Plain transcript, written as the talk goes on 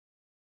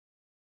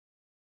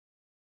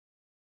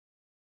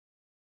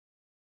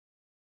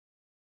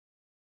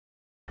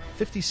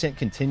50 Cent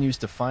continues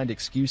to find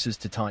excuses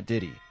to taunt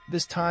Diddy,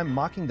 this time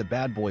mocking the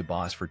bad boy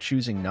boss for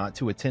choosing not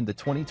to attend the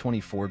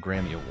 2024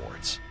 Grammy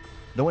Awards.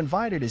 Though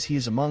invited as he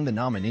is among the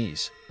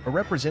nominees, a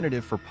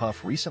representative for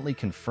Puff recently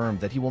confirmed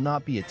that he will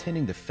not be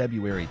attending the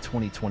February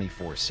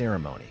 2024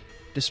 ceremony,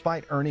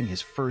 despite earning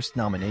his first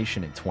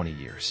nomination in 20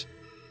 years.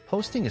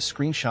 Posting a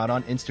screenshot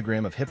on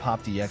Instagram of Hip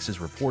Hop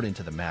DX's report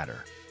into the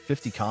matter,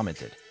 50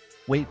 commented,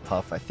 "Wait,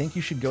 Puff, I think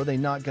you should go. They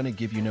not gonna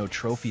give you no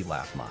trophy,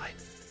 laugh my.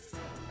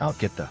 Out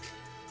get the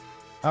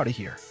out of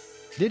here."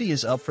 Diddy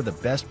is up for the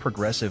Best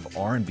Progressive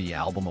R&B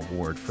Album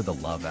Award for the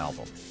Love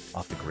album,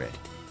 Off the Grid.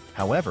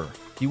 However,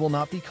 he will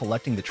not be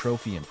collecting the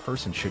trophy in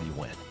person should he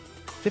win.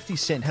 50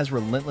 Cent has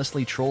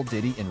relentlessly trolled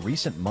Diddy in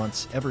recent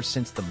months ever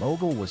since the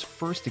mogul was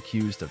first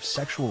accused of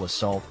sexual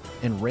assault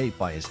and rape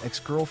by his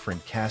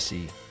ex-girlfriend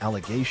Cassie,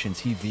 allegations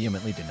he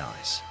vehemently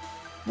denies.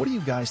 What do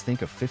you guys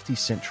think of 50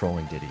 Cent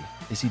trolling Diddy?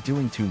 Is he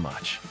doing too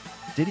much?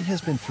 Diddy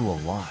has been through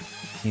a lot.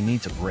 He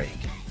needs a break.